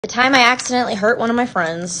The time I accidentally hurt one of my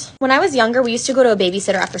friends. When I was younger, we used to go to a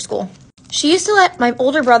babysitter after school. She used to let my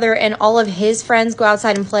older brother and all of his friends go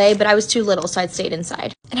outside and play, but I was too little, so I'd stayed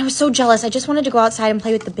inside. And I was so jealous. I just wanted to go outside and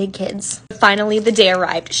play with the big kids. Finally, the day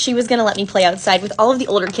arrived. She was gonna let me play outside with all of the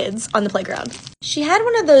older kids on the playground. She had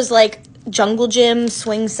one of those, like, jungle gym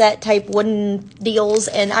swing set type wooden deals,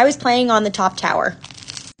 and I was playing on the top tower.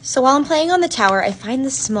 So while I'm playing on the tower, I find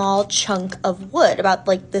this small chunk of wood, about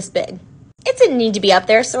like this big. It didn't need to be up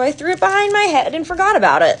there, so I threw it behind my head and forgot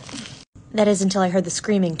about it. That is until I heard the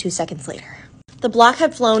screaming 2 seconds later. The block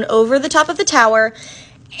had flown over the top of the tower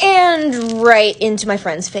and right into my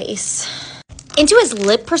friend's face. Into his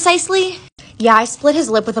lip, precisely. Yeah, I split his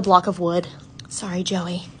lip with a block of wood. Sorry,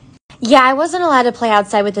 Joey. Yeah, I wasn't allowed to play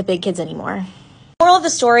outside with the big kids anymore. Moral of the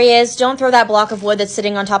story is, don't throw that block of wood that's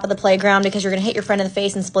sitting on top of the playground because you're going to hit your friend in the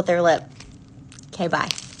face and split their lip. Okay, bye.